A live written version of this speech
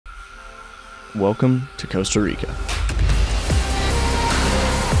Welcome to Costa Rica.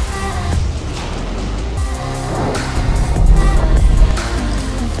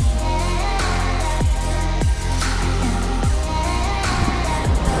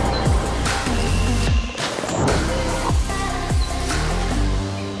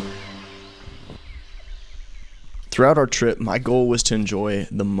 Throughout our trip, my goal was to enjoy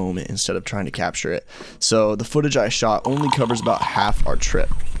the moment instead of trying to capture it. So the footage I shot only covers about half our trip.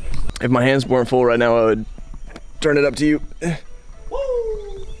 If my hands weren't full right now, I would turn it up to you.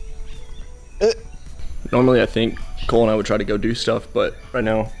 Normally I think Cole and I would try to go do stuff, but right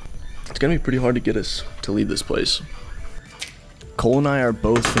now it's gonna be pretty hard to get us to leave this place. Cole and I are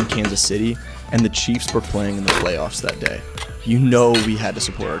both from Kansas City, and the Chiefs were playing in the playoffs that day. You know we had to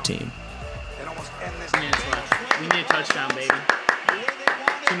support our team. We need a touchdown, baby.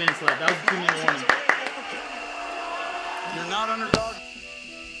 2 minutes left. That was a 2-minute warning. You're not underdog.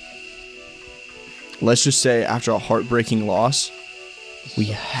 Let's just say after a heartbreaking loss, we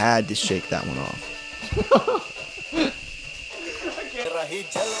had to shake that one off.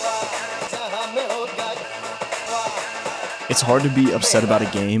 It's hard to be upset about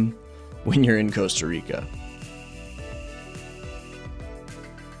a game when you're in Costa Rica.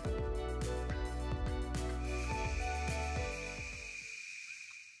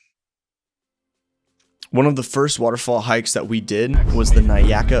 One of the first waterfall hikes that we did was the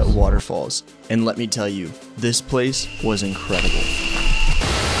Nyaca waterfalls, and let me tell you, this place was incredible.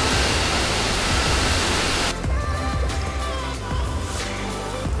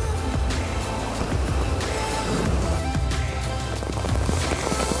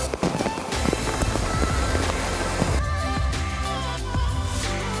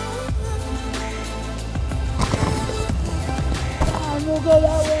 I'm gonna go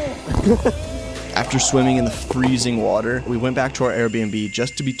that way. After swimming in the freezing water, we went back to our Airbnb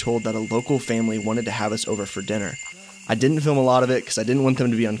just to be told that a local family wanted to have us over for dinner. I didn't film a lot of it because I didn't want them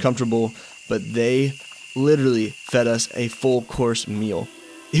to be uncomfortable, but they literally fed us a full course meal.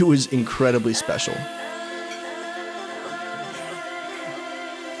 It was incredibly special.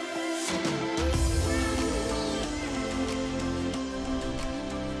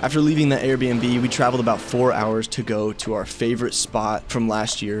 After leaving the Airbnb, we traveled about 4 hours to go to our favorite spot from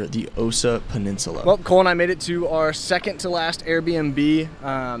last year, the Osa Peninsula. Well, Cole and I made it to our second to last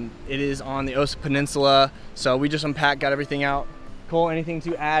Airbnb. It is on the Osa Peninsula, so we just unpacked, got everything out. Cole, anything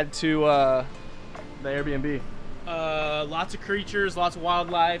to add to the Airbnb? Lots of creatures, lots of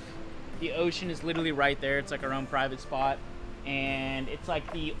wildlife. The ocean is literally right there. It's like our own private spot, and it's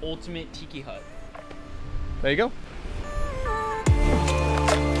like the ultimate tiki hut. There you go.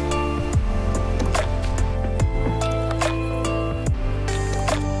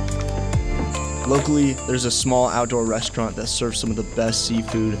 Locally, there's a small outdoor restaurant that serves some of the best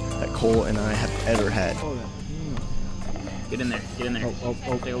seafood that Cole and I have ever had. Get in there, get in there. Oh.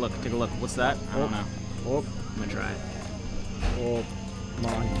 Take a look, take a look. What's that? I don't know. Oh, I'm gonna try it. oh, my.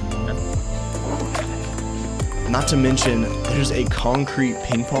 Not to mention, there's a concrete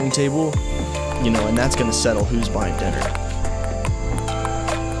ping pong table, you know, and that's gonna settle who's buying dinner.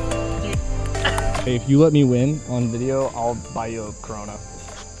 Hey, if you let me win on video, I'll buy you a Corona.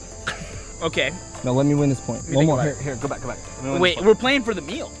 Okay. No, let me win this point. One more. Here, go back. Wait, we're playing for the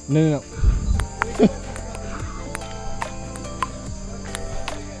meal. No.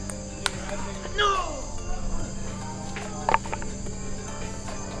 No!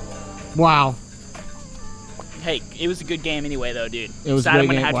 Wow. Hey, it was a good game anyway, though, dude. It was a Sad great I'm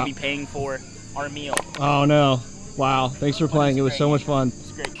gonna game. have Wow. to be paying for our meal. Oh no. Wow. Thanks for playing. It was so much fun.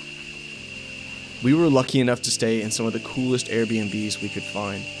 It's great. We were lucky enough to stay in some of the coolest Airbnbs we could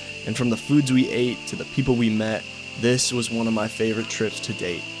find. And from the foods we ate to the people we met, this was one of my favorite trips to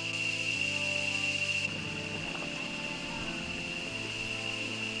date.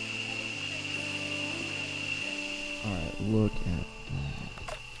 All right, look at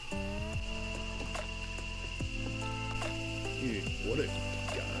that. Dude, what a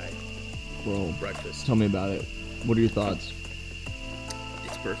guy. Bro, Breakfast. tell me about it. What are your thoughts?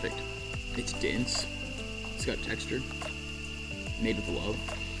 It's perfect. It's dense. It's got texture. Made with love.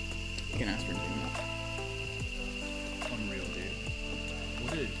 You can't ask for anything more. Unreal,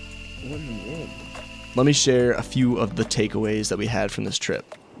 dude. What in the world? Let me share a few of the takeaways that we had from this trip.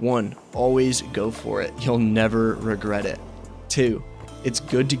 1, always go for it. You'll never regret it. 2, it's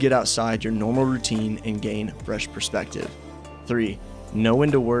good to get outside your normal routine and gain fresh perspective. 3, know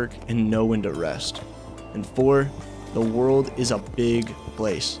when to work and know when to rest. And 4, the world is a big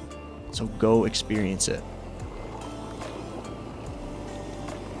place, so go experience it.